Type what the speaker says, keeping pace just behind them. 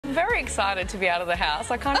I'm very excited to be out of the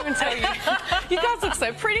house. I can't even tell you. You guys look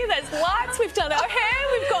so pretty. There's lights. We've done our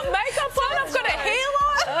hair. We've got makeup on. I've got a heel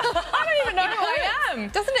on. I don't even know who I am.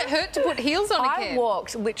 Doesn't it hurt to put heels on again? I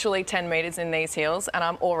walked literally 10 metres in these heels and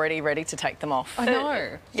I'm already ready to take them off. I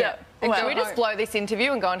know. Yeah. Well, can we just blow this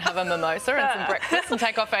interview and go and have a mimosa and some breakfast and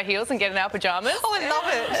take off our heels and get in our pyjamas? Oh, I love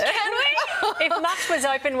it. Can we? If much was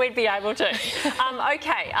open, we'd be able to.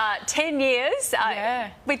 Okay, 10 years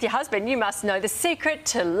with your husband. You must know the secret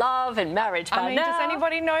to love and marriage by now. Does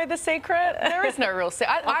anybody know the secret? There is no real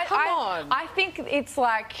secret. Come on. I think it's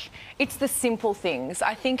like, it's the simple things.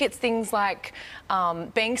 I think it's things like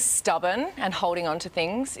being stubborn and holding on to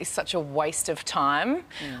things is such a waste of time.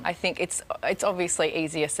 I think it's obviously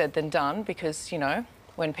easier said than done because, you know,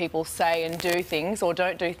 when people say and do things or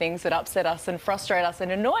don't do things that upset us and frustrate us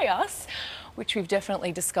and annoy us, which we've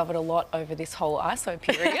definitely discovered a lot over this whole ISO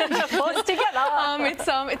period. Put together.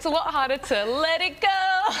 It's a lot harder to let it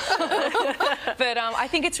go. But I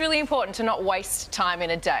think it's really important to not waste time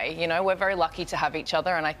in a day. You know, we're very lucky to have each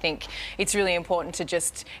other, and I think it's really important to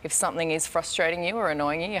just, if something is frustrating you or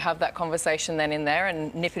annoying you, you have that conversation then in there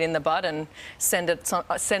and nip it in the bud and send it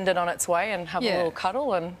on its way and have a little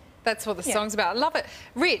cuddle and. That's what the song's about. I love it.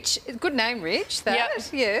 Rich, good name, Rich.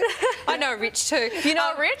 Yeah. I know Rich too. You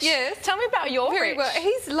know Rich? Yes. Tell me about your Very Rich. well.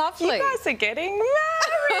 He's lovely. You guys are getting married.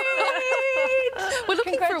 We're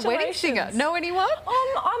looking for a wedding singer. Know anyone?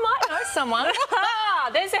 I might know someone.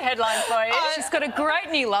 There's a headline for you. She's got a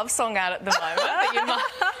great new love song out at the moment. That you might...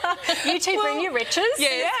 You two bring your riches.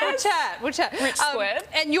 Yes. We'll chat. Rich squared.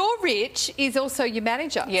 And your Rich is also your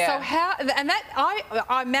manager. Yeah. So how? And that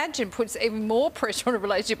I imagine puts even more pressure on a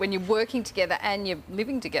relationship when you're working together and you're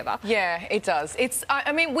living together. Yeah, it does.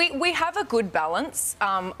 I mean, we have a good balance.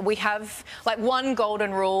 We have, like, one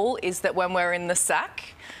golden rule is that when we're in the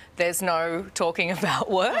sack, there's no talking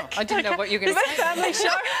about work. Oh, I didn't know what you were going to say. Family show.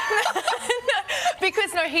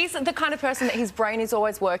 Because, no, he's the kind of person that his brain is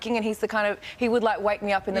always working, and he's the kind of, he would, like, wake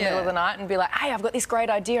me up in the middle of the night and be like, hey, I've got this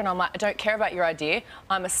great idea, and I'm like, I don't care about your idea.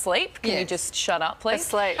 I'm asleep. Can you just shut up, please?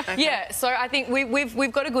 Asleep. Okay. Yeah, so I think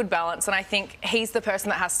we've got a good balance, and I think he's the person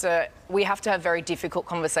that has to, we have to have very difficult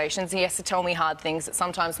conversations. He has to tell me hard things that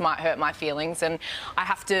sometimes might hurt my feelings, and I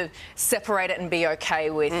have to separate it and be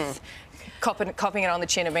okay with copping it on the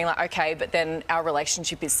chin and being like, okay, but then our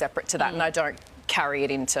relationship is separate to that, and I don't carry it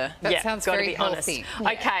into... That sounds very healthy.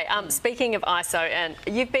 Okay, speaking of ISO, and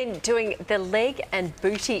you've been doing the leg and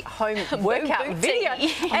booty home workout video,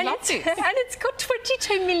 and it's got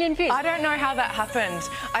 22 million views. I don't know how that happened.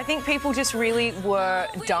 I think people just really were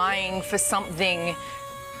dying for something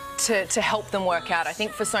to help them work out. I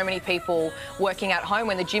think for so many people working at home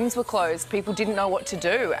when the gyms were closed, people didn't know what to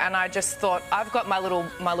do, and I just thought, I've got my little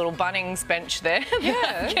Bunnings bench there,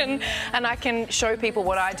 and I can show people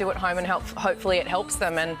what I do at home, and hopefully it helps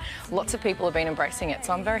them. And lots of people have been embracing it,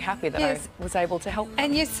 so I'm very happy that I was able to help them.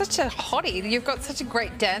 And you're such a hottie. You've got such a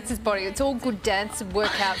great dancer's body. It's all good dance and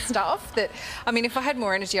workout stuff. That, I mean, if I had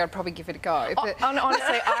more energy, I'd probably give it a go. But...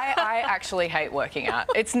 honestly, I actually hate working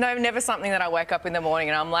out. It's never something that I wake up in the morning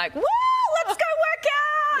and I'm like, woo, let's go work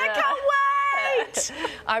out! I can't wait!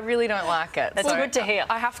 I really don't like it. That's good to hear.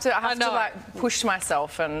 I have to like push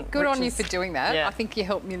myself, and good on you for doing that. I think you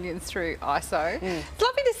helped millions through ISO. It's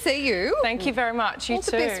lovely to see you. Thank you very much. You all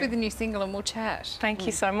too. the best with the new single, and we'll chat. Thank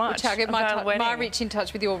you so much. We'll chat. Get my Rich in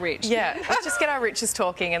touch with your Rich. Yeah, let's just get our Riches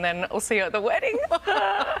talking, and then I'll see you at the wedding.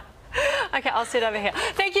 Okay, I'll sit over here.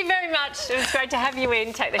 Thank you very much. It was great to have you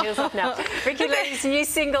in. Take the heels off now. Ricki-Lee's new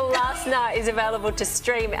single, Last Night, is available to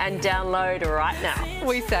stream and download right now.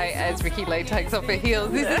 We say as Ricki-Lee takes off her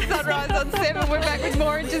heels. This is Sunrise on 7. We're back with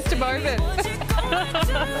more in just a moment.